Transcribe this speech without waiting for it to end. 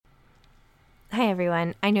Hi,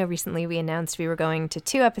 everyone. I know recently we announced we were going to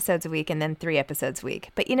 2 episodes a week and then 3 episodes a week.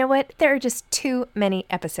 But you know what? There are just too many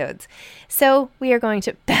episodes. So we are going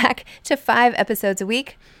back to 5 episodes a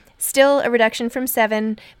week. Still a reduction from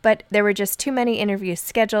 7, but there were just too many interviews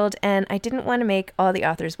scheduled, and I didn't want to make all the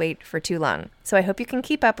authors wait for too long. So I hope you can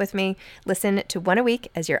keep up with me. Listen to 1 a week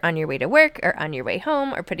as you're on your way to work or on your way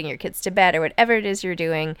home or putting your kids to bed or whatever it is you're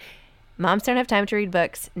doing. Moms Don't Have Time to Read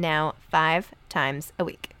Books, now 5 times a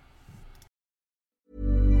week.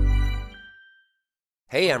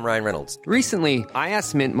 Hey, I'm Ryan Reynolds. Recently, I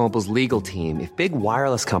asked Mint Mobile's legal team if big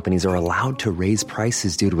wireless companies are allowed to raise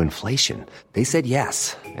prices due to inflation. They said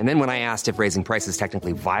yes. And then when I asked if raising prices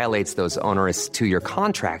technically violates those onerous 2-year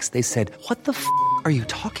contracts, they said, "What the f*** are you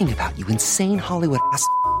talking about, you insane Hollywood ass?"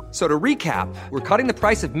 So to recap, we're cutting the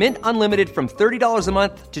price of Mint Unlimited from $30 a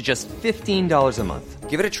month to just $15 a month.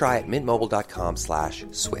 Give it a try at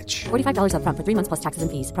mintmobile.com/switch. $45 up front for 3 months plus taxes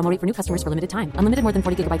and fees. Promo rate for new customers for limited time. Unlimited more than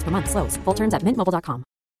 40 gigabytes per month. Slows full terms at mintmobile.com.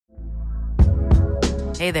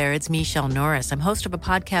 Hey there, it's Michelle Norris. I'm host of a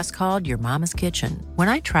podcast called Your Mama's Kitchen. When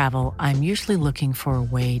I travel, I'm usually looking for a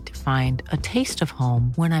way to find a taste of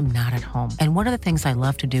home when I'm not at home. And one of the things I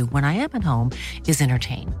love to do when I am at home is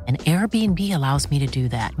entertain. And Airbnb allows me to do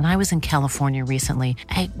that. When I was in California recently,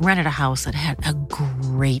 I rented a house that had a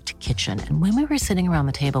great kitchen. And when we were sitting around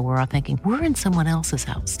the table, we're all thinking, we're in someone else's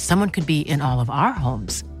house. Someone could be in all of our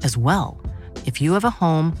homes as well. If you have a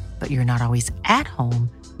home, but you're not always at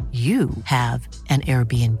home, you have an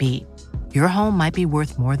Airbnb. Your home might be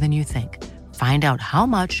worth more than you think. Find out how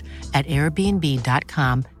much at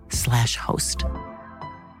airbnb.com/host.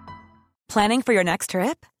 Planning for your next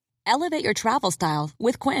trip? Elevate your travel style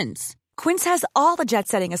with Quince. Quince has all the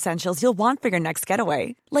jet-setting essentials you'll want for your next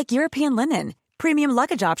getaway, like European linen, premium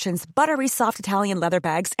luggage options, buttery soft Italian leather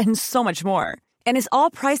bags, and so much more. And is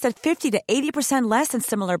all priced at 50 to 80% less than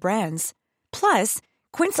similar brands. Plus,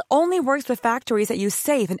 Quince only works with factories that use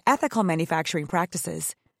safe and ethical manufacturing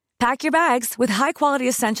practices. Pack your bags with high-quality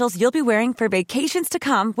essentials you'll be wearing for vacations to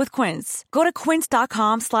come with Quince. Go to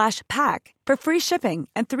quince.com/pack for free shipping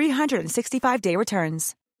and 365-day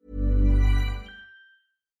returns.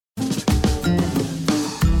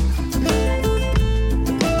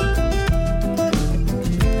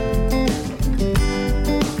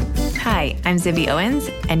 Hi, I'm Zibby Owens,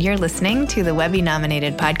 and you're listening to the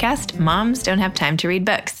Webby-nominated podcast, Moms Don't Have Time to Read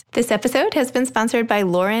Books. This episode has been sponsored by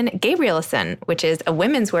Lauren Gabrielson, which is a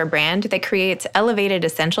women's wear brand that creates elevated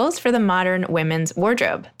essentials for the modern women's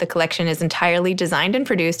wardrobe. The collection is entirely designed and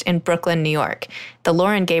produced in Brooklyn, New York. The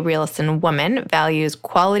Lauren Gabrielson woman values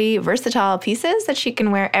quality, versatile pieces that she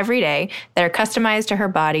can wear every day that are customized to her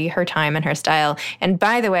body, her time, and her style. And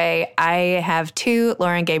by the way, I have 2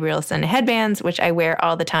 Lauren Gabrielson headbands, which I wear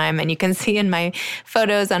all the time, and you can see in my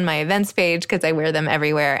photos on my events page because I wear them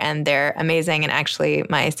everywhere, and they're amazing. And actually,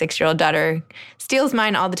 my 6-year-old daughter steals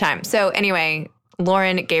mine all the time. So anyway,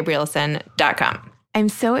 LaurenGabrielson.com. I'm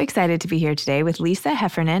so excited to be here today with Lisa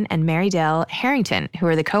Heffernan and Mary Dell Harrington, who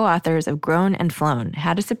are the co-authors of Grown and Flown,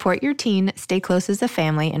 How to Support Your Teen, Stay Close as a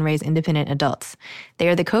Family, and Raise Independent Adults. They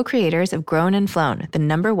are the co-creators of Grown and Flown, the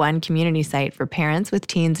 #1 community site for parents with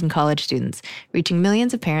teens and college students, reaching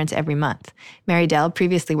millions of parents every month. Mary Dell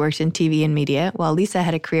previously worked in TV and media, while Lisa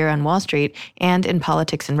had a career on Wall Street and in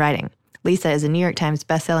politics and writing. Lisa is a New York Times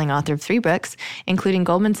bestselling author of 3 books, including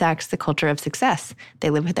Goldman Sachs' The Culture of Success.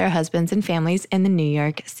 They live with their husbands and families in the New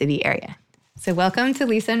York City area. So welcome to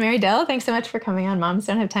Lisa and Mary Dell. Thanks so much for coming on Moms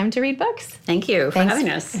Don't Have Time to Read Books. Thank you for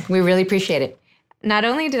having us. We really appreciate it. Not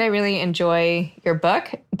only did I really enjoy your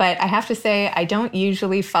book, but I have to say I don't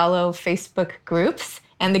usually follow Facebook groups.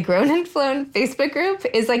 And the Grown and Flown Facebook group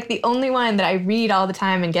is like the only one that I read all the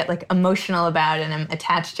time and get like emotional about and I'm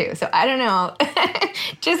attached to. So I don't know.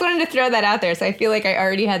 Just wanted to throw that out there. So I feel like I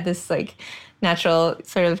already had this like natural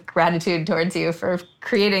sort of gratitude towards you for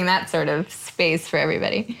creating that sort of space for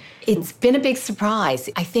everybody. It's been a big surprise.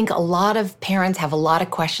 I think a lot of parents have a lot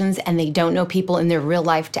of questions and they don't know people in their real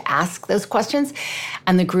life to ask those questions.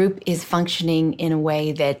 And the group is functioning in a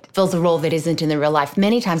way that fills a role that isn't in the real life.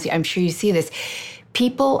 Many times, I'm sure you see this,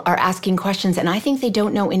 people are asking questions, and I think they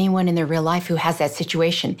don't know anyone in their real life who has that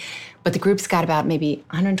situation. But the group's got about maybe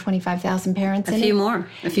 125,000 parents in it. A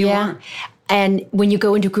few more. And when you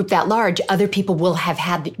go into a group that large, other people will have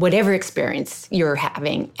had whatever experience you're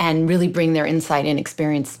having and really bring their insight and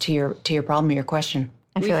experience to your problem or your question.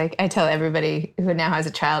 I feel like I tell everybody who now has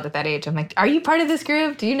a child at that age, I'm like, are you part of this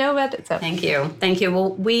group? Do you know about that? So. Thank you.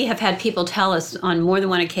 Well, we have had people tell us on more than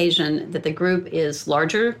one occasion that the group is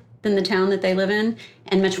larger than the town that they live in,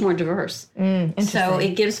 and much more diverse. So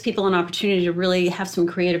it gives people an opportunity to really have some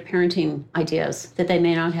creative parenting ideas that they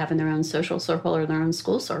may not have in their own social circle or their own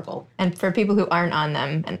school circle. And for people who aren't on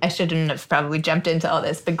them, and I shouldn't have probably jumped into all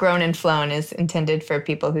this, but Grown and Flown is intended for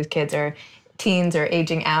people whose kids are teens or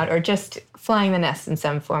aging out or just flying the nest in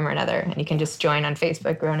some form or another. And you can just join on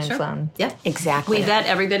Facebook, Grown and Flown. Yep. Exactly. We vet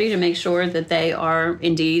everybody to make sure that they are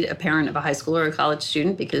indeed a parent of a high school or a college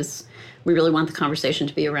student, because we really want the conversation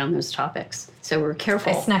to be around those topics. So we're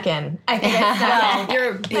careful. I snuck in. I think I snuck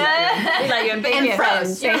in. You're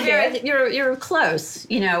close. You're close,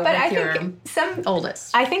 you know, But with I your think some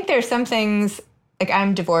oldest. I think there's some things, like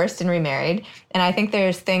I'm divorced and remarried, and I think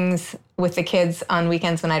there's things with the kids on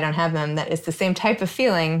weekends when I don't have them that is the same type of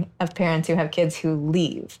feeling of parents who have kids who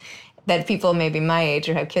leave, that people maybe my age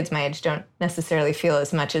or have kids my age don't necessarily feel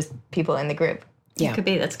as much as people in the group. Yeah. It could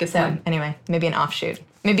be. That's a good So point. anyway, maybe an offshoot.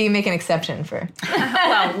 Maybe you make an exception for...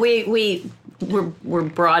 Well, we're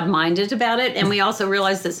broad-minded about it, and we also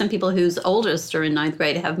realize that some people whose oldest are in 9th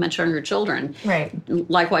grade have much younger children. Right.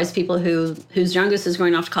 Likewise, people whose youngest is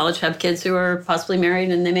going off to college have kids who are possibly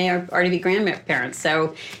married, and they may already be grandparents.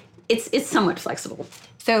 So it's somewhat flexible.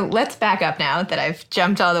 So let's back up now that I've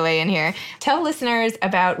jumped all the way in here. Tell listeners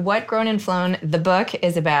about what Grown and Flown, the book,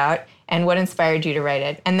 is about and what inspired you to write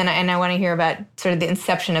it. And then I want to hear about sort of the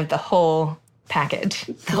inception of the whole package.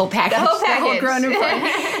 The whole package. The whole package. The whole Grown and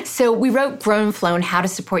Flown. So we wrote Grown and Flown, How to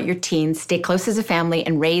Support Your Teens, Stay Close as a Family,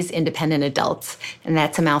 and Raise Independent Adults. And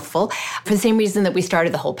that's a mouthful. For the same reason that we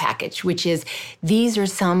started the whole package, which is these are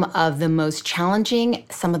some of the most challenging,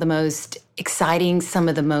 some of the most exciting, some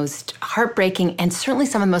of the most heartbreaking, and certainly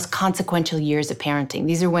some of the most consequential years of parenting.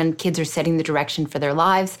 These are when kids are setting the direction for their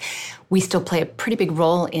lives. We still play a pretty big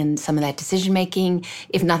role in some of that decision-making,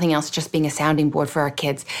 if nothing else, just being a sounding board for our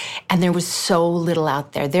kids. And there was so little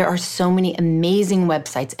out there. There are so many amazing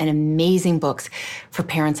websites and amazing books for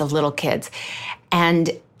parents of little kids. And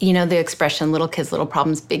you know the expression, little kids, little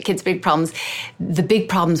problems, big kids, big problems. The big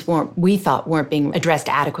problems we thought weren't being addressed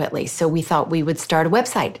adequately. So we thought we would start a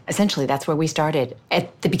website. Essentially, that's where we started.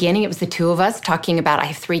 At the beginning, it was the two of us talking about, I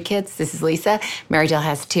have 3 kids. This is Lisa. Mary Dale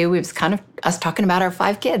has 2. It was kind of us talking about our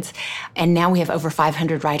 5 kids. And now we have over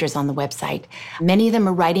 500 writers on the website. Many of them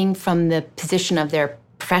are writing from the position of their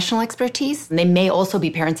professional expertise. They may also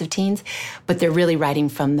be parents of teens, but they're really writing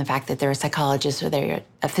from the fact that they're a psychologist or they're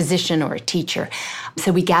a physician or a teacher.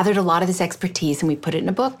 So we gathered a lot of this expertise and we put it in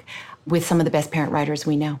a book with some of the best parent writers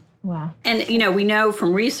we know. Wow. And, you know, we know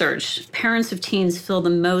from research, parents of teens feel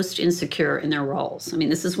the most insecure in their roles. I mean,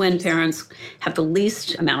 this is when parents have the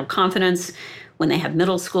least amount of confidence, when they have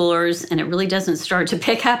middle schoolers, and it really doesn't start to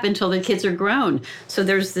pick up until the kids are grown. So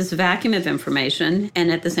there's this vacuum of information.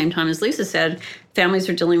 And at the same time, as Lisa said, families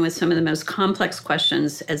are dealing with some of the most complex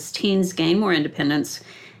questions as teens gain more independence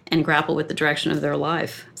and grapple with the direction of their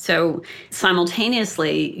life. So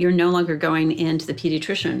simultaneously, you're no longer going into the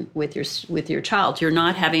pediatrician with your child. You're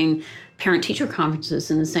not having parent-teacher conferences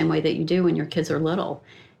in the same way that you do when your kids are little.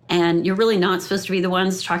 And you're really not supposed to be the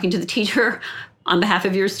ones talking to the teacher on behalf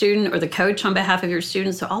of your student or the coach on behalf of your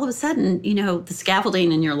student. So all of a sudden, you know, the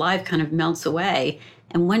scaffolding in your life kind of melts away.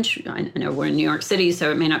 And once, I know we're in New York City,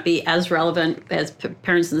 so it may not be as relevant as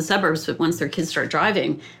parents in the suburbs, but once their kids start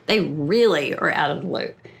driving, they really are out of the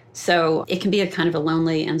loop. So it can be a kind of a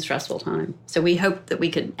lonely and stressful time. So we hope that we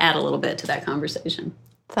could add a little bit to that conversation.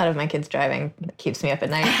 Thought of my kids driving keeps me up at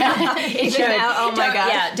night. It should. Oh my gosh.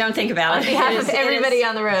 Yeah, don't think about it. On behalf of everybody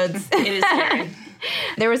on the roads. It is scary.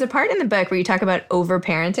 There was a part in the book where you talk about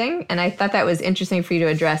overparenting, and I thought that was interesting for you to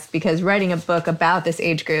address because writing a book about this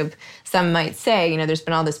age group, some might say, you know, there's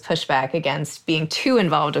been all this pushback against being too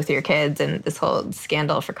involved with your kids and this whole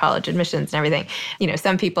scandal for college admissions and everything. You know,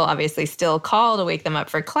 some people obviously still call to wake them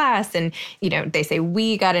up for class, and, you know, they say,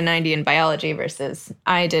 we got a 90 in biology versus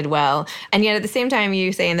I did well. And yet at the same time,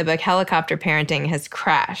 you say in the book, helicopter parenting has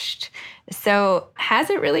crashed. So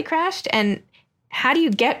has it really crashed? And how do you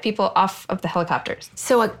get people off of the helicopters?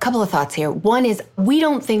 So a couple of thoughts here. One is we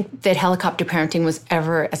don't think that helicopter parenting was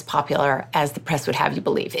ever as popular as the press would have you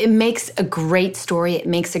believe. It makes a great story. It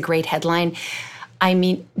makes a great headline. I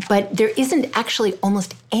mean, but there isn't actually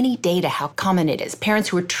almost any data how common it is. Parents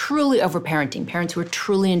who are truly overparenting, parents who are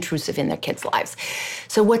truly intrusive in their kids' lives.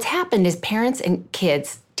 So what's happened is parents and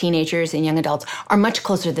kids, teenagers and young adults, are much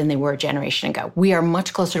closer than they were a generation ago. We are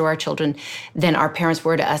much closer to our children than our parents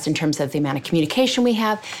were to us in terms of the amount of communication we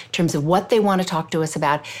have, in terms of what they want to talk to us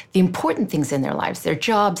about, the important things in their lives, their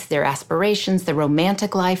jobs, their aspirations, their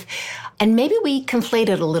romantic life. And maybe we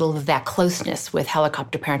conflated a little of that closeness with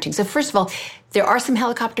helicopter parenting. So first of all, there are some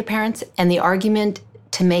helicopter parents, and the argument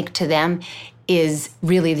to make to them is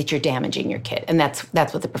really that you're damaging your kid. And that's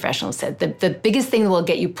what the professionals said. The biggest thing that will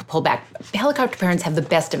get you pulled back, helicopter parents have the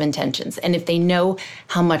best of intentions. And if they know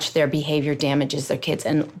how much their behavior damages their kids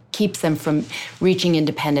and keeps them from reaching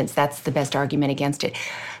independence, that's the best argument against it.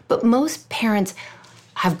 But most parents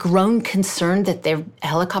have grown concerned that they're a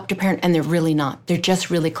helicopter parent, and they're really not. They're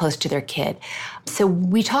just really close to their kid. So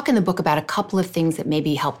we talk in the book about a couple of things that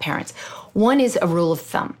maybe help parents. One is a rule of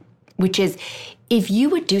thumb, which is if you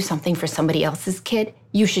would do something for somebody else's kid,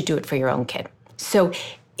 you should do it for your own kid. So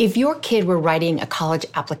if your kid were writing a college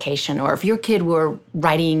application, or if your kid were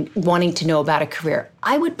wanting to know about a career,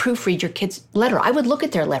 I would proofread your kid's letter. I would look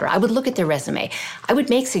at their letter. I would look at their resume. I would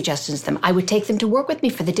make suggestions to them. I would take them to work with me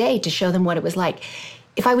for the day to show them what it was like.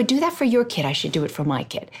 If I would do that for your kid, I should do it for my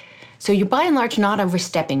kid. So you're by and large not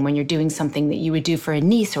overstepping when you're doing something that you would do for a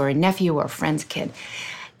niece or a nephew or a friend's kid.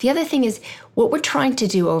 The other thing is, what we're trying to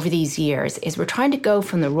do over these years is we're trying to go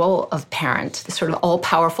from the role of parent, the sort of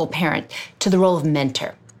all-powerful parent, to the role of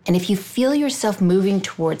mentor. And if you feel yourself moving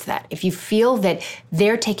towards that, if you feel that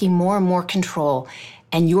they're taking more and more control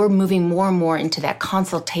and you're moving more and more into that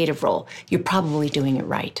consultative role, you're probably doing it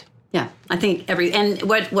right. Yeah, I think and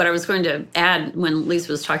what I was going to add when Lisa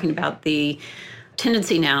was talking about the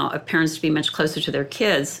tendency now of parents to be much closer to their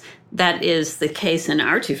kids, that is the case in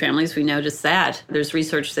our two families. We noticed that. There's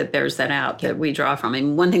research that bears that out that we draw from.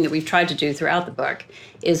 And one thing that we've tried to do throughout the book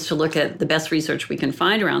is to look at the best research we can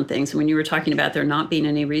find around things. And when you were talking about there not being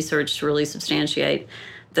any research to really substantiate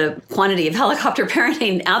the quantity of helicopter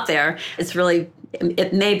parenting out there,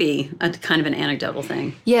 it may be a kind of an anecdotal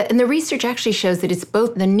thing. Yeah, and the research actually shows that it's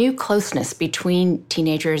both the new closeness between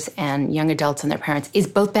teenagers and young adults and their parents is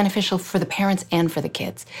both beneficial for the parents and for the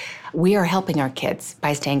kids. We are helping our kids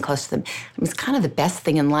by staying close to them. It's kind of the best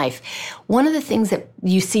thing in life. One of the things that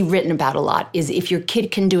you see written about a lot is if your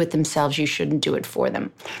kid can do it themselves, you shouldn't do it for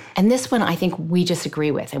them. And this one I think we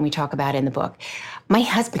disagree with, and we talk about in the book. My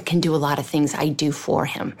husband can do a lot of things I do for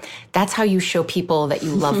him. That's how you show people that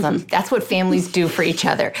you love them. That's what families do for each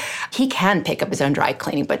other. He can pick up his own dry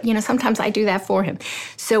cleaning, but sometimes I do that for him.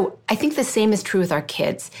 So I think the same is true with our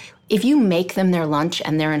kids. If you make them their lunch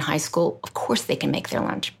and they're in high school, of course they can make their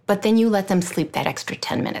lunch, but then you let them sleep that extra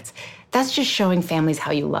 10 minutes. That's just showing families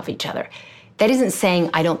how you love each other. That isn't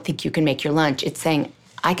saying, I don't think you can make your lunch. It's saying,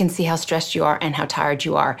 I can see how stressed you are and how tired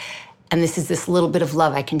you are. And this is this little bit of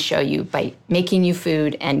love I can show you by making you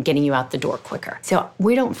food and getting you out the door quicker. So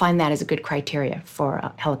we don't find that as a good criteria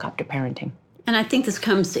for helicopter parenting. And I think this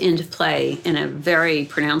comes into play in a very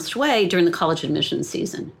pronounced way during the college admissions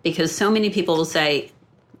season, because so many people will say,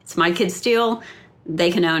 it's my kid's deal,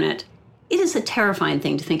 they can own it. It is a terrifying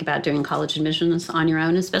thing to think about doing college admissions on your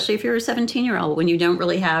own, especially if you're a 17-year-old, when you don't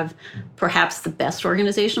really have perhaps the best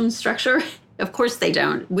organizational structure. Of course they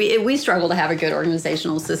don't. We struggle to have a good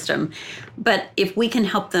organizational system. But if we can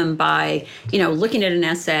help them by, looking at an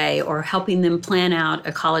essay or helping them plan out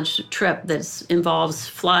a college trip that involves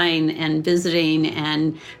flying and visiting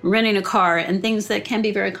and renting a car and things that can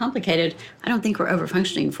be very complicated, I don't think we're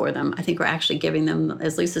over-functioning for them. I think we're actually giving them,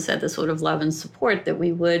 as Lisa said, the sort of love and support that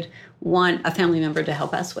we would want a family member to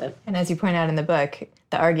help us with. And as you point out in the book,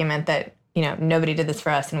 the argument that nobody did this for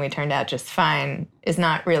us and we turned out just fine is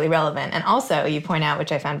not really relevant. And also you point out,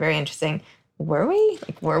 which I found very interesting, were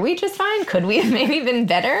we just fine? Could we have maybe been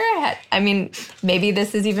better? I mean, maybe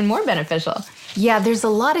this is even more beneficial. Yeah, there's a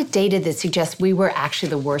lot of data that suggests we were actually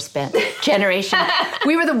the worst generation.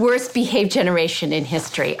 We were the worst behaved generation in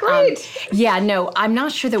history. Great. I'm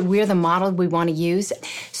not sure that we're the model we want to use.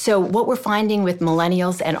 So what we're finding with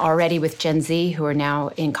millennials and already with Gen Z, who are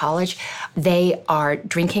now in college, they are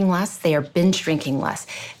drinking less. They are binge drinking less.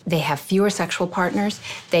 They have fewer sexual partners.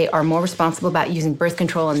 They are more responsible about using birth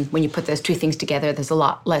control. And when you put those two things together, there's a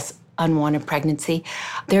lot less unwanted pregnancy.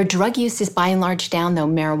 Their drug use is by and large down, though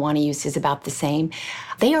marijuana use is about the same.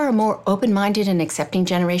 They are a more open-minded and accepting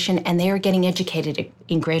generation, and they are getting educated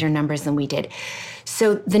in greater numbers than we did.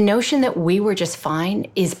 So the notion that we were just fine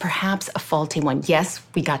is perhaps a faulty one. Yes,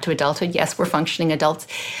 we got to adulthood. Yes, we're functioning adults.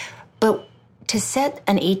 But to set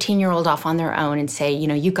an 18-year-old off on their own and say,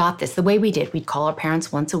 you got this, the way we did, we'd call our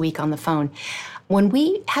parents once a week on the phone. When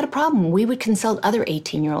we had a problem, we would consult other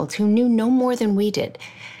 18-year-olds who knew no more than we did.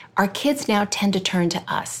 Our kids now tend to turn to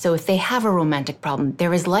us. So if they have a romantic problem,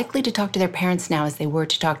 they're as likely to talk to their parents now as they were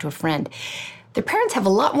to talk to a friend. Their parents have a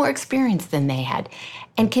lot more experience than they had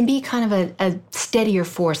and can be kind of a steadier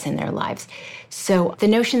force in their lives. So the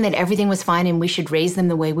notion that everything was fine and we should raise them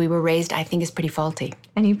the way we were raised, I think is pretty faulty.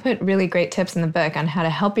 And you put really great tips in the book on how to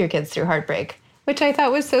help your kids through heartbreak, which I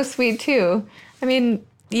thought was so sweet too. I mean,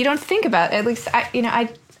 you don't think about, at least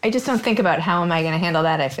I just don't think about how am I going to handle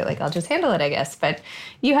that. I feel like I'll just handle it, I guess. But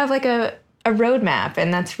you have like a a roadmap,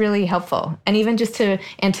 and that's really helpful. And even just to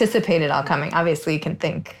anticipate it all coming. Obviously, you can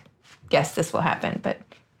think, yes, this will happen, but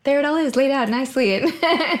there it all is, laid out nicely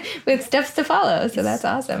and with steps to follow. So that's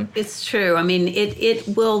awesome. It's true. I mean, it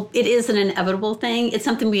is an inevitable thing. It's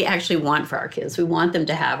something we actually want for our kids. We want them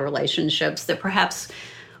to have relationships that perhaps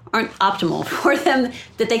aren't optimal for them,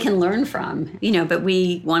 that they can learn from, but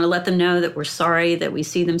we want to let them know that we're sorry, that we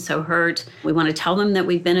see them so hurt. We want to tell them that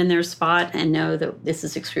we've been in their spot and know that this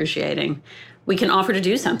is excruciating. We can offer to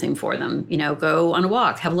do something for them, go on a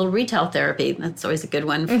walk, have a little retail therapy. That's always a good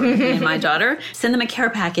one for me and my daughter. Send them a care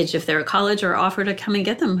package if they're at college, or offer to come and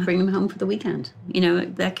get them, bring them home for the weekend.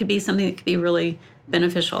 That could be something that could be really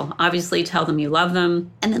beneficial. Obviously, tell them you love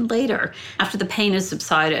them. And then later, after the pain has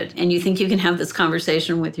subsided and you think you can have this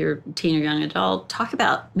conversation with your teen or young adult, talk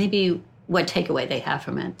about maybe what takeaway they have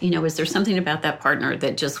from it. Is there something about that partner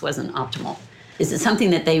that just wasn't optimal? Is it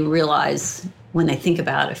something that they realize when they think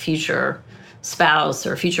about a future spouse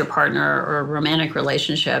or a future partner or a romantic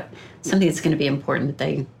relationship, something that's going to be important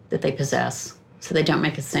that they possess so they don't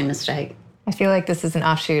make the same mistake? I feel like this is an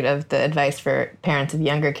offshoot of the advice for parents of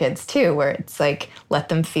younger kids too, where it's like, let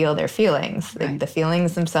them feel their feelings. Right. Like, the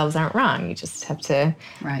feelings themselves aren't wrong. You just have to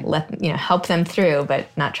right. help them through, but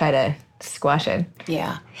not try to squash it.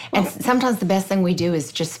 Yeah. And sometimes the best thing we do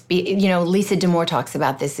is just be, Lisa D'Amour talks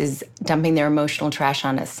about this, is dumping their emotional trash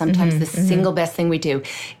on us. Sometimes the single best thing we do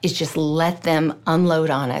is just let them unload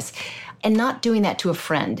on us. And not doing that to a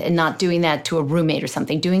friend and not doing that to a roommate or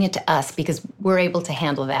something, doing it to us because we're able to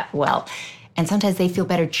handle that well. And sometimes they feel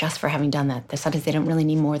better just for having done that. Sometimes they don't really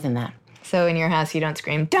need more than that. So in your house, you don't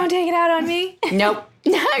scream, "Don't take it out on me"? Nope.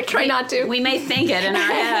 I try not to. We may think it in our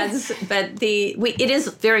heads, but it is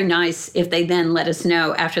very nice if they then let us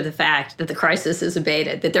know after the fact that the crisis is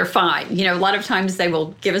abated, that they're fine. A lot of times they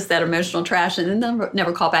will give us that emotional trash and then they'll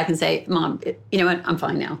never call back and say, "Mom, you know what? I'm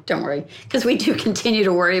fine now. Don't worry." Because we do continue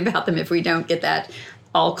to worry about them if we don't get that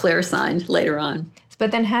all clear sign later on.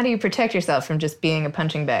 But then how do you protect yourself from just being a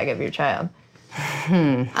punching bag of your child?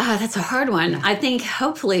 That's a hard one. I think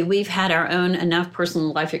hopefully we've had our own enough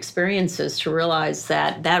personal life experiences to realize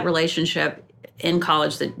that relationship in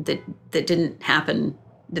college that didn't happen,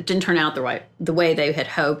 that didn't turn out the way they had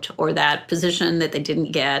hoped, or that position that they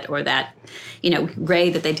didn't get, or that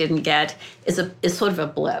grade that they didn't get is sort of a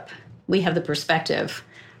blip. We have the perspective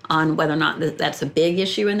on whether or not that's a big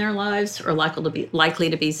issue in their lives, or likely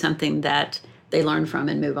to be something that they learn from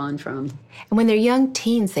and move on from. And when they're young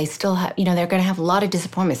teens, they still have, they're going to have a lot of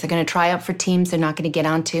disappointments. They're going to try out for teams they're not going to get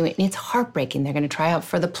onto, and it's heartbreaking. They're going to try out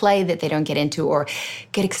for the play that they don't get into or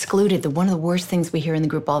get excluded. One of the worst things we hear in the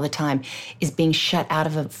group all the time is being shut out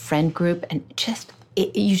of a friend group, and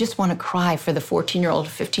you just want to cry for the 14-year-old,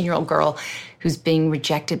 15-year-old girl who's being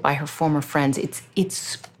rejected by her former friends.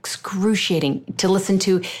 It's excruciating to listen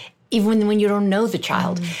to, even when you don't know the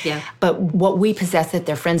child. Yeah. But what we possess that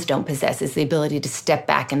their friends don't possess is the ability to step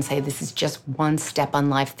back and say, this is just one step on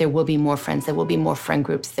life. There will be more friends. There will be more friend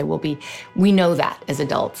groups. We know that as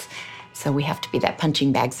adults. So we have to be that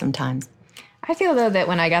punching bag sometimes. I feel, though, that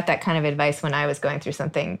when I got that kind of advice when I was going through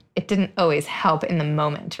something, it didn't always help in the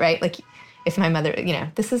moment, right? Like, if my mother,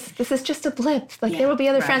 this is just a blip. Like, there will be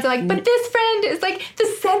other friends. I'm like, but this friend is like the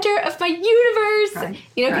center of my universe. Right.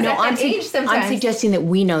 Because I'm suggesting that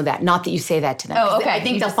we know that, not that you say that to them. Oh, okay. I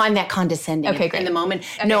think they'll find that condescending in the moment.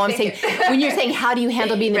 Okay, no, I'm saying, when you're saying, how do you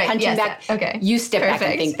handle being the punching bag? You step back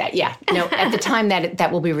and think that, No, at the time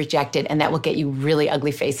that will be rejected, and that will get you really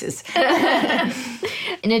ugly faces.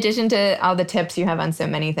 In addition to all the tips you have on so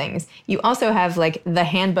many things, you also have like the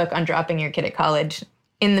handbook on dropping your kid at college.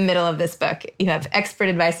 In the middle of this book, you have expert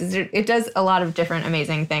advices. It does a lot of different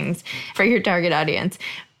amazing things for your target audience.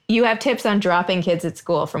 You have tips on dropping kids at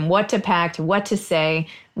school, from what to pack to what to say.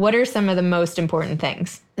 What are some of the most important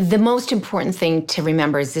things? The most important thing to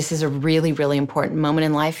remember is this is a really, really important moment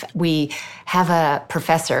in life. We have a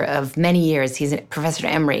professor of many years, he's Professor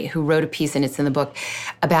Emery, who wrote a piece, and it's in the book,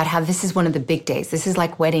 about how this is one of the big days. This is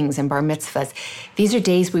like weddings and bar mitzvahs. These are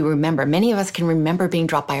days we remember. Many of us can remember being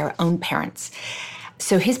dropped by our own parents.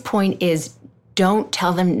 So his point is, don't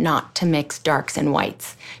tell them not to mix darks and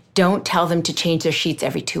whites. Don't tell them to change their sheets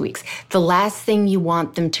every 2 weeks. The last thing you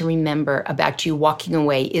want them to remember about you walking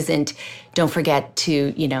away isn't, don't forget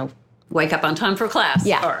to, wake up on time for class.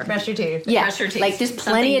 Yeah. Or brush your teeth. Yeah. Brush your teeth. Like, there's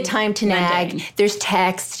plenty of time to nag. Mundane. There's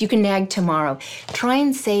texts. You can nag tomorrow. Try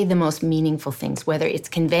and say the most meaningful things, whether it's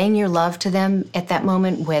conveying your love to them at that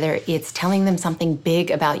moment, whether it's telling them something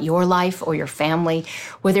big about your life or your family,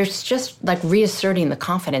 whether it's just like reasserting the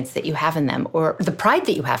confidence that you have in them or the pride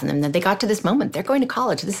that you have in them, that they got to this moment. They're going to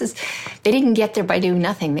college. They didn't get there by doing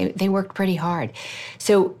nothing. They worked pretty hard.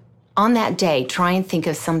 So on that day, try and think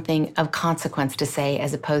of something of consequence to say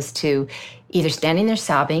as opposed to either standing there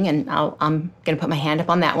sobbing, and I'm going to put my hand up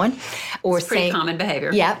on that one, or it's pretty common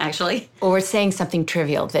behavior, actually. Or saying something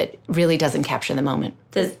trivial that really doesn't capture the moment.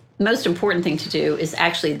 The most important thing to do is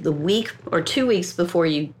actually the week or 2 weeks before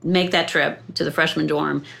you make that trip to the freshman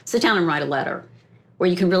dorm, sit down and write a letter where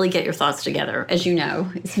you can really get your thoughts together. As you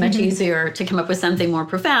know, it's much easier to come up with something more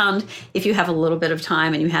profound if you have a little bit of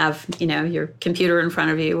time and you have, your computer in front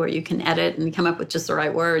of you where you can edit and come up with just the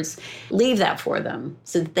right words. Leave that for them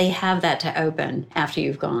so that they have that to open after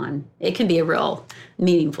you've gone. It can be a real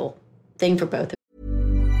meaningful thing for both of you.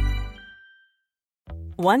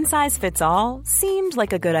 One size fits all seemed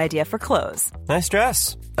like a good idea for clothes. Nice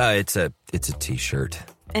dress. It's a T-shirt.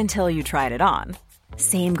 Until you tried it on.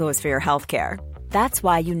 Same goes for your healthcare. That's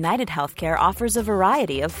why United Healthcare offers a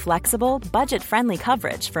variety of flexible, budget-friendly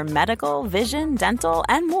coverage for medical, vision, dental,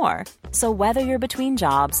 and more. So whether you're between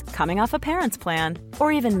jobs, coming off a parent's plan,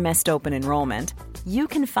 or even missed open enrollment, you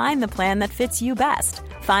can find the plan that fits you best.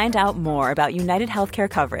 Find out more about United Healthcare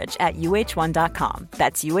coverage at uh1.com.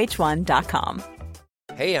 That's uh1.com.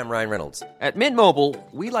 Hey, I'm Ryan Reynolds. At Mint Mobile,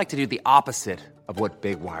 we like to do the opposite of what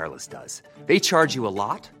Big Wireless does. They charge you a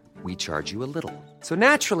lot. We charge you a little. So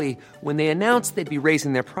naturally, when they announced they'd be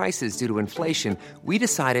raising their prices due to inflation, we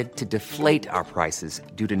decided to deflate our prices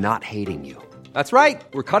due to not hating you. That's right.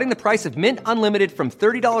 We're cutting the price of Mint Unlimited from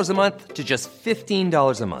 $30 a month to just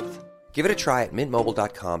 $15 a month. Give it a try at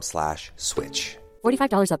mintmobile.com/switch.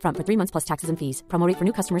 $45 up front for 3 months plus taxes and fees. Promo rate for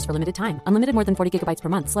new customers for limited time. Unlimited more than 40 gigabytes per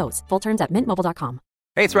month. Slows full terms at mintmobile.com.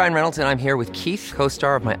 Hey, it's Ryan Reynolds, and I'm here with Keith,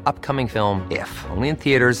 co-star of my upcoming film, If, only in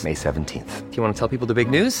theaters May 17th. Do you want to tell people the big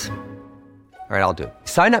news? All right, I'll do it.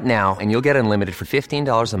 Sign up now and you'll get unlimited for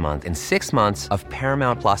 $15 a month and 6 months of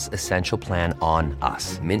Paramount Plus Essential Plan on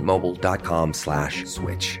us.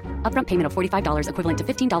 mintmobile.com/switch. Upfront payment of $45 equivalent to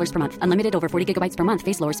 $15 per month. Unlimited over 40 gigabytes per month.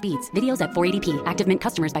 Face lower speeds. Videos at 480p. Active Mint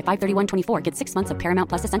customers by 531.24 get 6 months of Paramount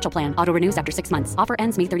Plus Essential Plan. Auto renews after 6 months. Offer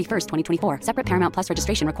ends May 31st, 2024. Separate Paramount Plus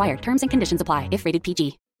registration required. Terms and conditions apply if rated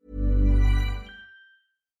PG.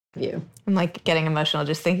 I'm like getting emotional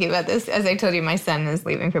just thinking about this. As I told you, my son is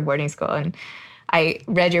leaving for boarding school, and I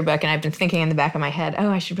read your book, and I've been thinking in the back of my head,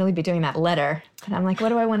 I should really be doing that letter. But I'm like, what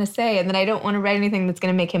do I want to say? And then I don't want to write anything that's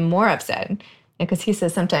going to make him more upset. Because he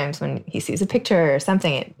says sometimes when he sees a picture or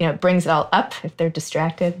something, it brings it all up if they're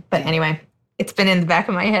distracted. But anyway, it's been in the back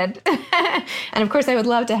of my head. And of course, I would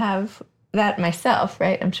love to have that myself,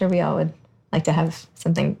 right? I'm sure we all would like to have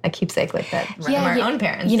something, a keepsake like that from our own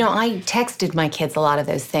parents. I texted my kids a lot of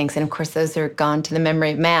those things, and of course those are gone to the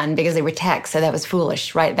memory of man because they were texts, so that was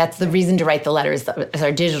foolish, right? That's the reason to write the letters, as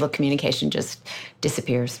our digital communication just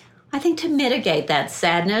disappears. I think to mitigate that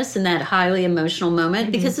sadness and that highly emotional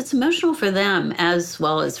moment, because it's emotional for them as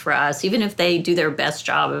well as for us, even if they do their best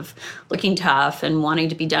job of looking tough and wanting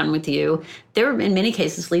to be done with you, they're in many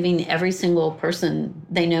cases leaving every single person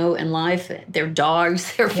they know in life, their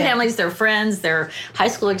dogs, their families, their friends, their high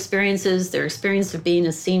school experiences, their experience of being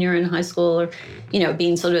a senior in high school, or,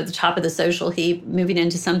 being sort of at the top of the social heap, moving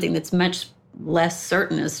into something that's much less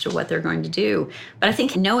certain as to what they're going to do. But I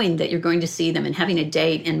think knowing that you're going to see them and having a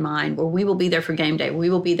date in mind where we will be there for game day,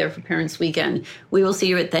 we will be there for Parents Weekend, we will see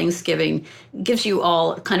you at Thanksgiving, gives you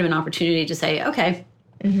all kind of an opportunity to say, okay,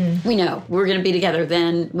 we know we're going to be together,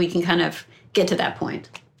 then we can kind of get to that point.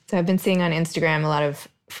 So I've been seeing on Instagram a lot of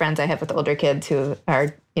friends I have with older kids who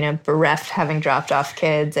are, bereft, having dropped off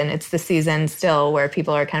kids. And it's the season still where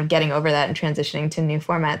people are kind of getting over that and transitioning to new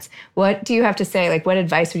formats. What do you have to say? Like, what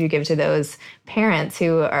advice would you give to those parents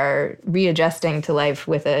who are readjusting to life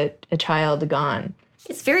with a child gone?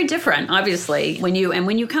 It's very different, obviously, when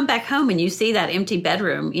you come back home and you see that empty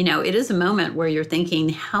bedroom, it is a moment where you're thinking,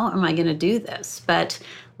 how am I going to do this? But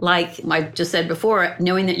like I just said before,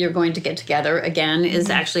 knowing that you're going to get together again is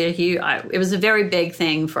actually it was a very big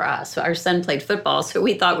thing for us. Our son played football, so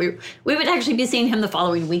we thought we would actually be seeing him the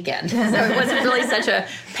following weekend. So it wasn't really such a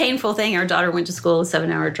painful thing. Our daughter went to school a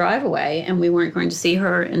 7-hour drive away, and we weren't going to see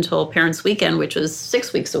her until Parents Weekend, which was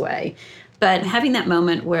 6 weeks away. But having that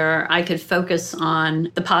moment where I could focus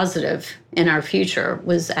on the positive in our future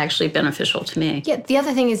was actually beneficial to me. Yeah, the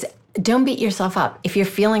other thing is, don't beat yourself up. If you're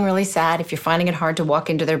feeling really sad, if you're finding it hard to walk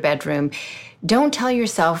into their bedroom, don't tell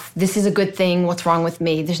yourself, this is a good thing, what's wrong with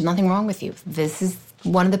me? There's nothing wrong with you. This is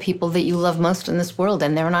one of the people that you love most in this world,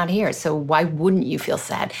 and they're not here. So why wouldn't you feel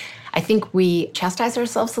sad? I think we chastise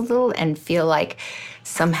ourselves a little and feel like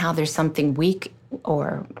somehow there's something weak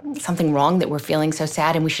or something wrong that we're feeling so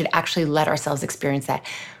sad, and we should actually let ourselves experience that.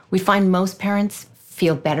 We find most parents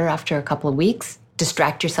feel better after a couple of weeks.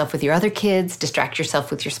 distract yourself with your other kids, distract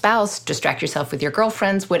yourself with your spouse, distract yourself with your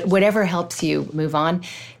girlfriends, whatever helps you move on.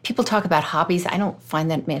 People talk about hobbies. I don't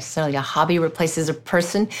find that necessarily a hobby replaces a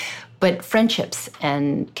person, but friendships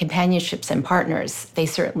and companionships and partners, they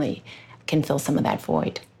certainly can fill some of that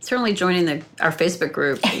void. Certainly joining our Facebook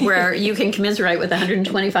group where you can commiserate with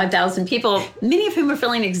 125,000 people, many of whom are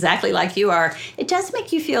feeling exactly like you are. It does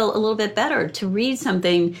make you feel a little bit better to read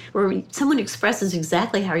something where someone expresses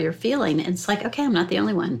exactly how you're feeling. And it's like, okay, I'm not the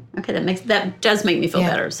only one. Okay, that does make me feel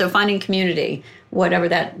better. So finding community, whatever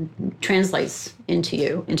that translates into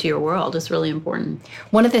your world, is really important.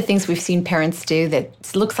 One of the things we've seen parents do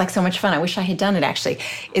that looks like so much fun, I wish I had done it actually,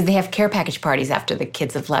 is they have care package parties after the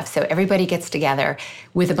kids have left. So everybody gets together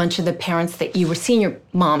with a bunch of the parents that you were senior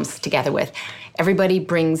moms together with. Everybody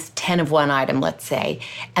brings 10 of one item, let's say,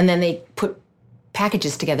 and then they put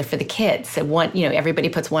packages together for the kids. So everybody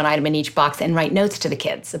puts one item in each box and write notes to the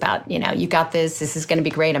kids about, you got this is going to be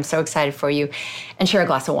great, I'm so excited for you, and share a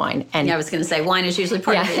glass of wine. And I was going to say, wine is usually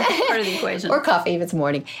part of the equation. Or coffee if it's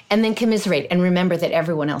morning. And then commiserate and remember that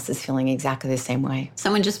everyone else is feeling exactly the same way.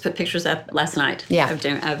 Someone just put pictures up last night of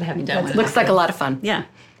having done one. Looks like a lot of fun. Yeah.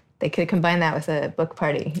 They could combine that with a book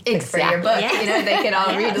party. Exactly. For your book. Yes. They could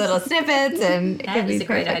all read little snippets. And that is a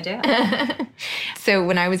great idea. So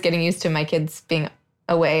when I was getting used to my kids being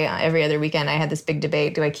away every other weekend, I had this big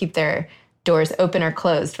debate. Do I keep their doors open or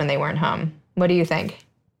closed when they weren't home? What do you think?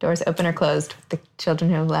 Doors open or closed with the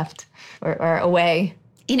children who have left or away?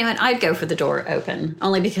 And I'd go for the door open,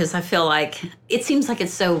 only because I feel like it seems like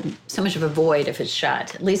it's so much of a void if it's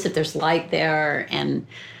shut. At least if there's light there, and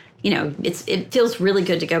it feels really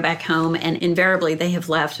good to go back home. And invariably, they have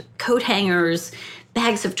left coat hangers,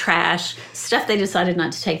 bags of trash, stuff they decided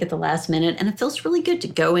not to take at the last minute. And it feels really good to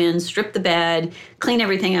go in, strip the bed, clean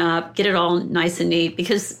everything up, get it all nice and neat.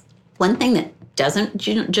 Because one thing that doesn't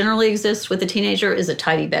generally exist with a teenager is a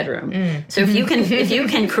tidy bedroom. So if you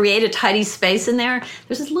can create a tidy space in there,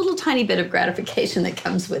 there's this little tiny bit of gratification that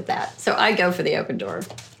comes with that. So I go for the open door.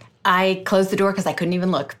 I closed the door because I couldn't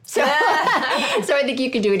even look. So I think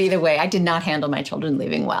you could do it either way. I did not handle my children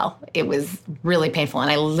leaving well. It was really painful,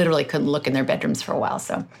 and I literally couldn't look in their bedrooms for a while.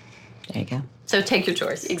 So there you go. So take your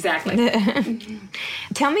choice. Exactly.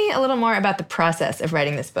 Tell me a little more about the process of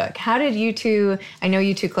writing this book. How did you two, I know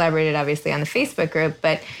you two collaborated obviously on the Facebook group,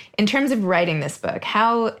 but in terms of writing this book,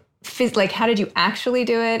 how did you actually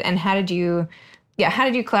do it, and how did you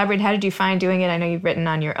collaborate? How did you find doing it? I know you've written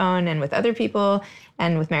on your own and with other people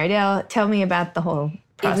and with Mary Dale. Tell me about the whole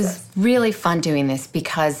process. It was really fun doing this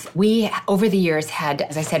because we, over the years, had,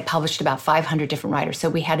 as I said, published about 500 different writers. So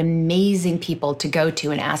we had amazing people to go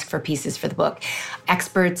to and ask for pieces for the book.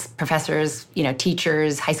 Experts, professors,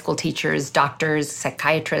 teachers, high school teachers, doctors,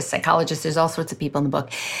 psychiatrists, psychologists. There's all sorts of people in the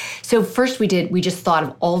book. So first we just thought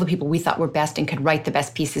of all the people we thought were best and could write the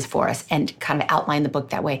best pieces for us and kind of outline the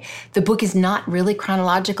book that way. The book is not really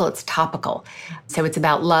chronological, it's topical. So it's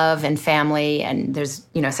about love and family, and there's,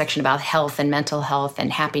 a section about health and mental health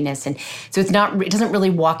and happiness. And so it doesn't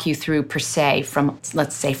really walk you through per se from,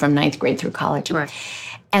 let's say, from 9th grade through college. Right.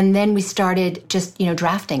 And then we started just,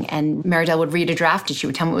 drafting. And Mary Dale would read a draft and she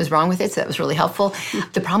would tell me what was wrong with it. So that was really helpful.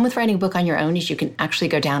 The problem with writing a book on your own is you can actually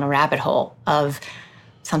go down a rabbit hole of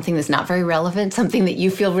something that's not very relevant, something that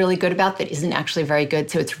you feel really good about that isn't actually very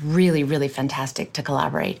good. So it's really, really fantastic to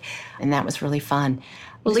collaborate. And that was really fun.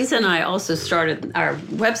 Well, Lisa and I also started our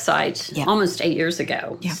website almost 8 years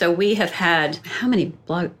ago. Yeah. So we have had how many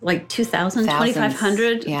like 2,000,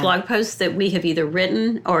 2,500 blog posts that we have either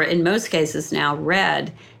written or in most cases now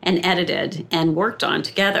read and edited and worked on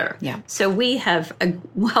together. Yeah. So we have a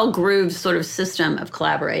well-grooved sort of system of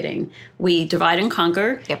collaborating. We divide and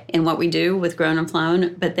conquer in what we do with Grown and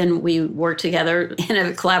Flown, but then we work together in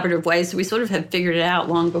a collaborative way. So we sort of have figured it out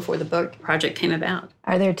long before the book project came about.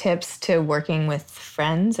 Are there tips to working with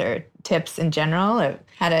friends or tips in general of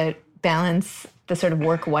how to balance the sort of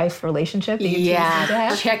work-wife relationship that you two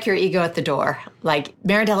have? Check your ego at the door. Like,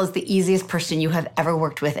 Mary Dale is the easiest person you have ever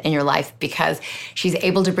worked with in your life because she's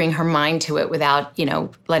able to bring her mind to it without,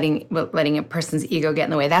 letting a person's ego get in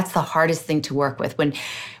the way. That's the hardest thing to work with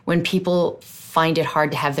when people find it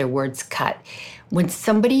hard to have their words cut. When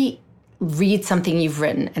somebody reads something you've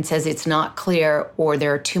written and says it's not clear or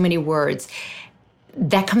there are too many words,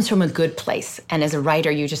 that comes from a good place. And as a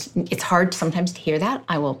writer, it's hard sometimes to hear that,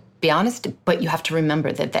 I will be honest, but you have to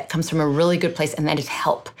remember that comes from a really good place and that is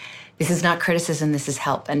help. This is not criticism, this is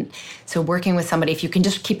help. And so working with somebody, if you can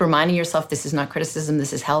just keep reminding yourself this is not criticism,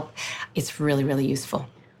 this is help, it's really, really useful.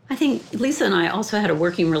 I think Lisa and I also had a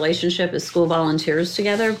working relationship as school volunteers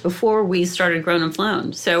together before we started Grown and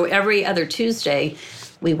Flown. So every other Tuesday,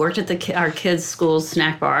 we worked at our kids' school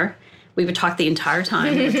snack bar. We would talk the entire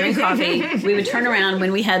time. We would drink coffee. We would turn around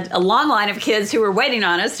when we had a long line of kids who were waiting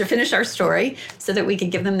on us to finish our story so that we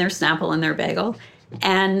could give them their Snapple and their bagel.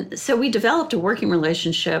 And so we developed a working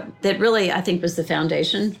relationship that really, I think, was the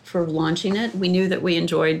foundation for launching it. We knew that we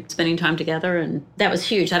enjoyed spending time together, and that was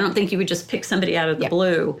huge. I don't think you would just pick somebody out of the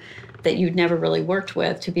blue that you'd never really worked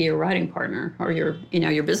with to be your writing partner or your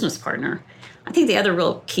business partner. I think the other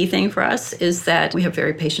real key thing for us is that we have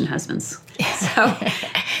very patient husbands. So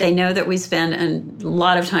they know that we spend a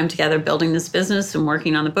lot of time together building this business and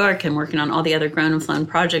working on the book and working on all the other Grown and Flown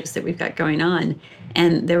projects that we've got going on.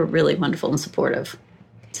 And they're really wonderful and supportive.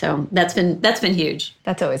 So that's been huge.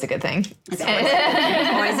 That's always a good thing. It's always a good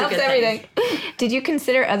thing. Always a good everything. Did you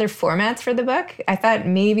consider other formats for the book? I thought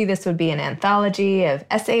maybe this would be an anthology of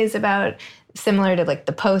essays about, similar to like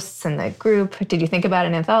the posts and the group. Did you think about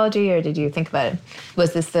an anthology, or did you think about it?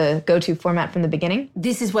 Was this the go-to format from the beginning?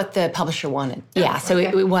 This is what the publisher wanted. Yeah, so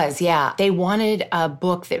it was, yeah. They wanted a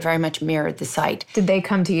book that very much mirrored the site. Did they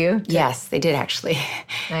come to you? Yes, they did actually.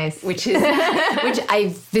 Nice.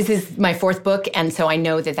 This is my fourth book, and so I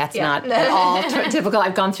know that that's not at all typical.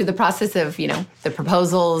 I've gone through the process of, the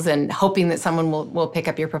proposals and hoping that someone will pick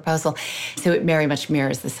up your proposal. So it very much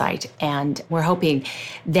mirrors the site, and we're hoping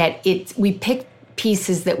that we pick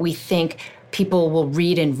pieces that we think people will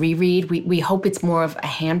read and reread. We hope it's more of a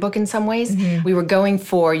handbook in some ways. Mm-hmm. We were going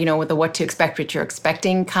for, with the what to expect, what you're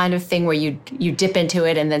expecting kind of thing, where you dip into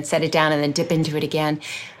it and then set it down and then dip into it again,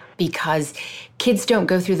 because kids don't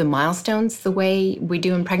go through the milestones the way we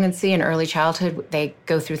do in pregnancy and early childhood. They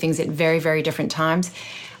go through things at very, very different times.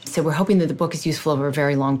 So we're hoping that the book is useful over a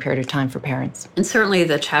very long period of time for parents. And certainly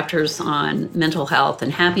the chapters on mental health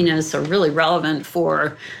and happiness are really relevant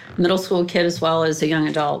for a middle school kid as well as a young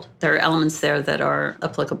adult. There are elements there that are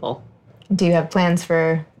applicable. Do you have plans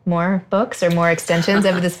for more books or more extensions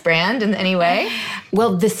of this brand in any way?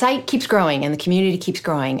 Well, the site keeps growing and the community keeps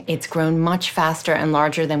growing. It's grown much faster and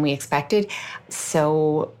larger than we expected.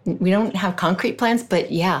 So we don't have concrete plans,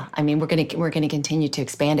 but yeah, we're going to continue to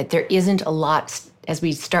expand it. There isn't a lot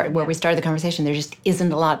we started the conversation. There just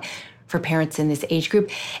isn't a lot for parents in this age group.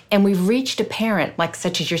 And we've reached a parent, like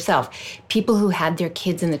such as yourself, people who had their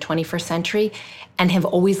kids in the 21st century and have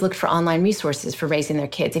always looked for online resources for raising their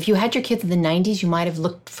kids. If you had your kids in the 90s, you might have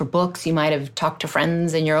looked for books, you might have talked to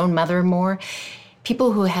friends and your own mother more.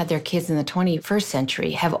 People who had their kids in the 21st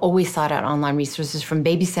century have always sought out online resources from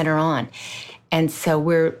baby center on. And so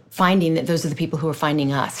we're finding that those are the people who are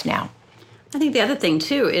finding us now. I think the other thing,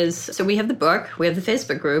 too, is, so we have the book, we have the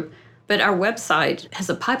Facebook group, but our website has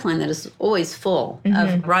a pipeline that is always full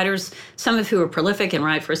of writers, some of who are prolific and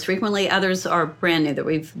write for us frequently. Others are brand new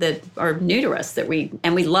that are new to us, and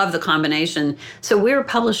we love the combination. So we're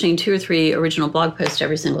publishing 2 or 3 original blog posts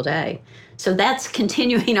every single day. So that's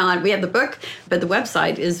continuing on. We have the book, but the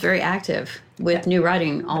website is very active with new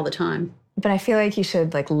writing all the time. But I feel like you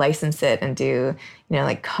should license it and do,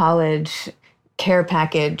 college care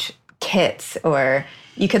package kits, or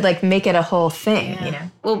you could make it a whole thing,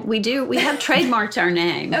 Well, we have trademarked our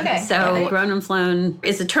name. Okay. So Grown and Flown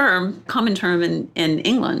is a common term in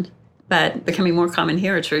England, but becoming more common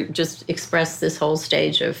here to just express this whole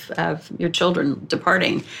stage of your children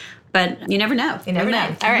departing. But you never know. You never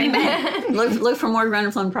know. All right. Look for more Grown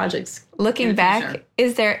and Flown projects. Looking back,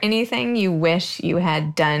 is there anything you wish you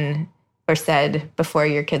had done or said before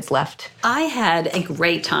your kids left? I had a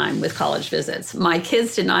great time with college visits. My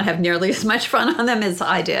kids did not have nearly as much fun on them as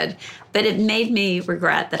I did, but it made me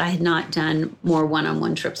regret that I had not done more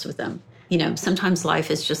one-on-one trips with them. Sometimes life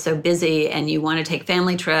is just so busy and you want to take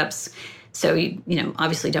family trips. So you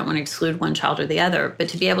obviously don't want to exclude one child or the other, but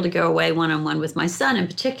to be able to go away one-on-one with my son in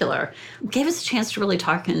particular gave us a chance to really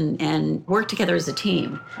talk and work together as a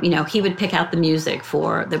team. He would pick out the music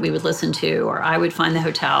that we would listen to, or I would find the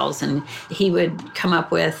hotels, and he would come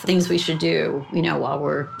up with things we should do, while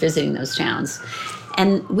we're visiting those towns.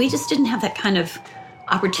 And we just didn't have that kind of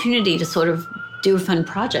opportunity to sort of do a fun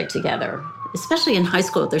project together. Especially in high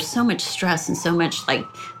school, there's so much stress and so much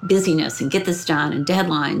busyness and get this done and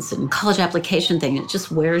deadlines and college application thing. It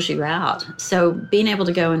just wears you out. So being able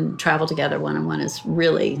to go and travel together one-on-one is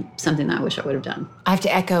really something that I wish I would have done. I have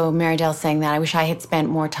to echo Mary Dell saying that. I wish I had spent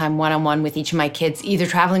more time one-on-one with each of my kids, either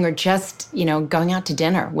traveling or just, going out to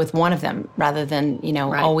dinner with one of them rather than,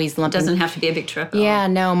 Right. always lumping. It doesn't have to be a big trip. Yeah,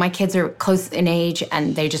 no, my kids are close in age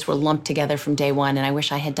and they just were lumped together from day one, and I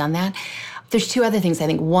wish I had done that. There's 2 other things, I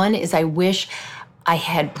think. One is I wish I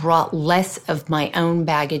had brought less of my own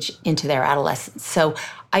baggage into their adolescence. So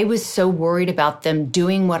I was so worried about them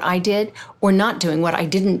doing what I did or not doing what I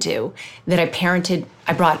didn't do that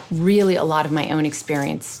I brought really a lot of my own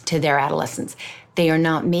experience to their adolescence. They are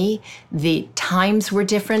not me. The times were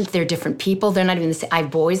different. They're different people. They're not even the same. I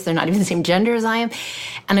have boys. They're not even the same gender as I am.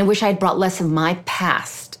 And I wish I had brought less of my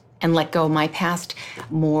past and let go of my past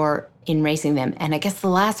more in raising them. And I guess the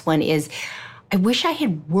last one is, I wish I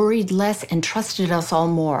had worried less and trusted us all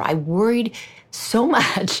more. I worried so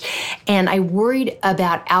much, and I worried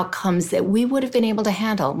about outcomes that we would have been able to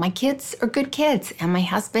handle. My kids are good kids, and my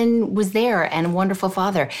husband was there and a wonderful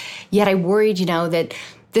father. Yet I worried, that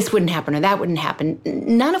this wouldn't happen or that wouldn't happen,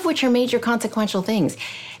 none of which are major consequential things.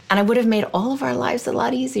 And I would have made all of our lives a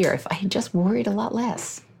lot easier if I had just worried a lot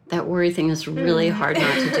less. That worry thing is really hard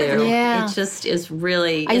not to do. Yeah. It just is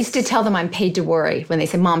really... I used to tell them I'm paid to worry. When they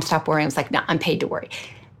said, Mom, stop worrying, I was like, no, I'm paid to worry.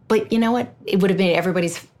 But you know what? It would have made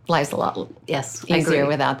everybody's lives a lot easier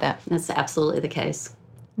without that. That's absolutely the case.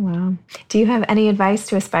 Wow. Do you have any advice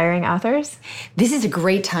to aspiring authors? This is a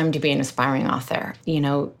great time to be an aspiring author.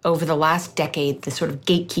 Over the last decade, the sort of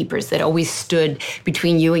gatekeepers that always stood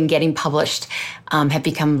between you and getting published have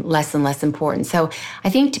become less and less important. So I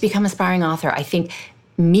think to become an aspiring author,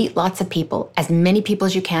 meet lots of people, as many people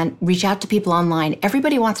as you can, reach out to people online.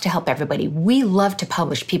 Everybody wants to help everybody. We love to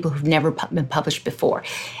publish people who've never been published before.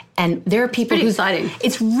 And there are people who's exciting.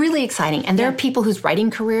 It's really exciting. And there are people whose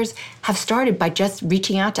writing careers have started by just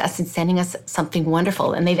reaching out to us and sending us something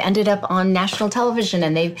wonderful. And they've ended up on national television,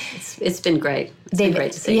 and it's been great. It's been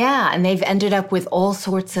great to see. Yeah, and they've ended up with all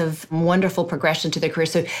sorts of wonderful progression to their career.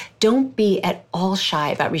 So don't be at all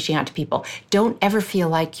shy about reaching out to people. Don't ever feel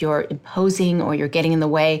like you're imposing or you're getting in the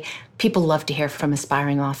way. People love to hear from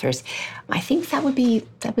aspiring authors. I think that would be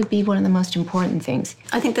one of the most important things.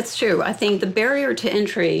 I think that's true. I think the barrier to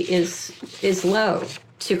entry is low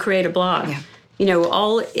to create a blog. Yeah.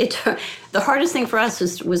 The hardest thing for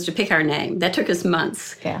us was to pick our name. That took us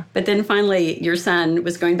months. Yeah. But then finally, your son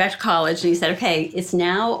was going back to college, and he said, okay, it's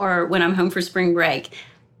now or when I'm home for spring break.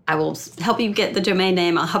 I will help you get the domain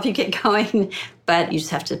name. I'll help you get going. But you just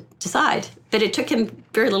have to decide. But it took him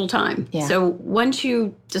very little time. Yeah. So once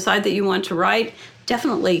you decide that you want to write,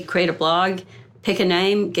 definitely create a blog, pick a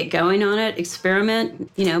name, get going on it,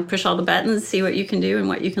 experiment, push all the buttons, see what you can do and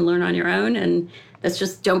what you can learn on your own. And that's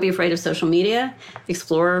just, don't be afraid of social media.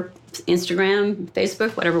 Explore Instagram,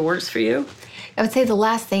 Facebook, whatever works for you. I would say the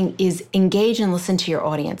last thing is engage and listen to your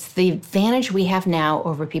audience. The advantage we have now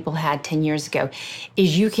over people had 10 years ago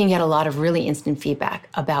is you can get a lot of really instant feedback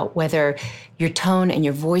about whether your tone and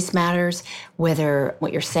your voice matters, whether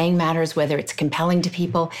what you're saying matters, whether it's compelling to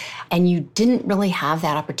people. And you didn't really have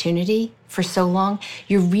that opportunity for so long.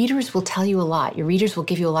 Your readers will tell you a lot. Your readers will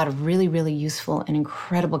give you a lot of really, really useful and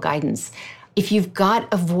incredible guidance. If you've got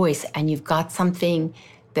a voice and you've got something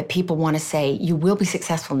that people want to say, you will be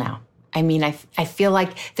successful now. I mean, I feel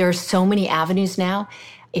like there are so many avenues now.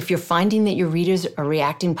 If you're finding that your readers are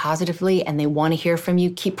reacting positively and they want to hear from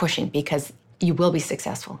you, keep pushing because you will be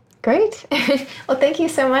successful. Great. Well, thank you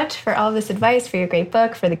so much for all this advice, for your great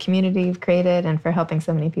book, for the community you've created, and for helping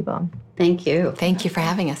so many people. Thank you. Thank you for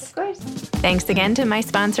having us. Of course. Thanks again to my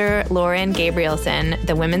sponsor, Lauren Gabrielson,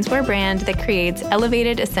 the women's wear brand that creates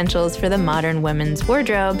elevated essentials for the modern women's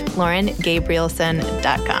wardrobe,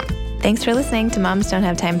 laurengabrielson.com. Thanks for listening to Moms Don't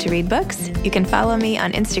Have Time to Read Books. You can follow me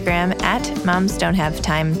on Instagram at Moms Don't Have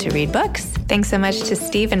Time to Read Books. Thanks so much to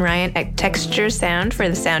Steve and Ryan at Texture Sound for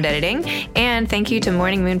the sound editing. And thank you to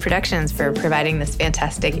Morning Moon Productions for providing this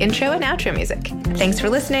fantastic intro and outro music. Thanks for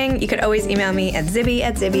listening. You could always email me at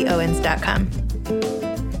zibby@zibbyowens.com.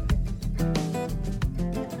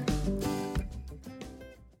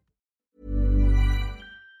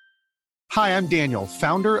 Hi, I'm Daniel,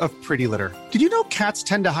 founder of Pretty Litter. Did you know cats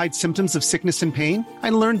tend to hide symptoms of sickness and pain? I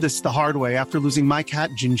learned this the hard way after losing my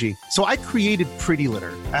cat, Gingy. So I created Pretty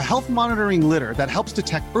Litter, a health monitoring litter that helps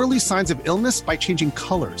detect early signs of illness by changing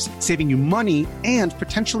colors, saving you money and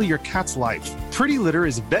potentially your cat's life. Pretty Litter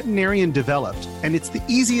is veterinarian developed, and it's the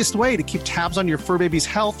easiest way to keep tabs on your fur baby's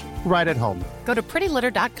health right at home. Go to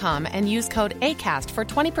prettylitter.com and use code ACAST for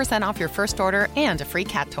 20% off your first order and a free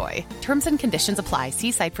cat toy. Terms and conditions apply.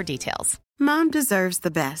 See site for details. Mom deserves the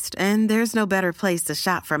best, and there's no better place to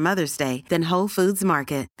shop for Mother's Day than Whole Foods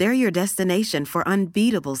Market. They're your destination for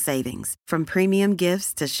unbeatable savings, from premium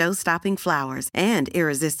gifts to show-stopping flowers and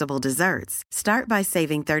irresistible desserts. Start by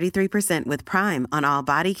saving 33% with Prime on all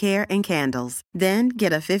body care and candles. Then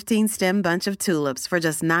get a 15-stem bunch of tulips for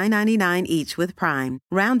just $9.99 each with Prime.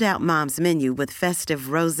 Round out Mom's menu with festive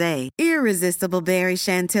rosé, irresistible berry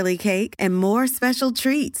chantilly cake, and more special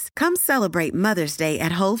treats. Come celebrate Mother's Day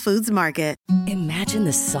at Whole Foods Market. Imagine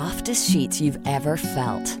the softest sheets you've ever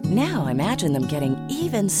felt. Now imagine them getting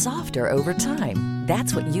even softer over time.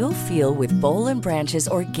 That's what you'll feel with Boll & Branch's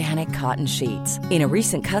organic cotton sheets. In a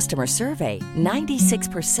recent customer survey,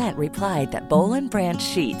 96% replied that Boll & Branch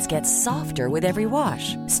sheets get softer with every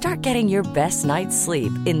wash. Start getting your best night's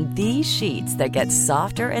sleep in these sheets that get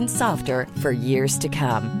softer and softer for years to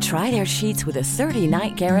come. Try their sheets with a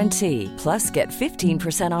 30-night guarantee. Plus, get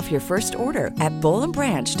 15% off your first order at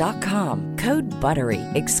bollandbranch.com. Code BUTTERY.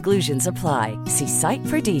 Exclusions apply. See site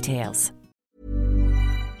for details.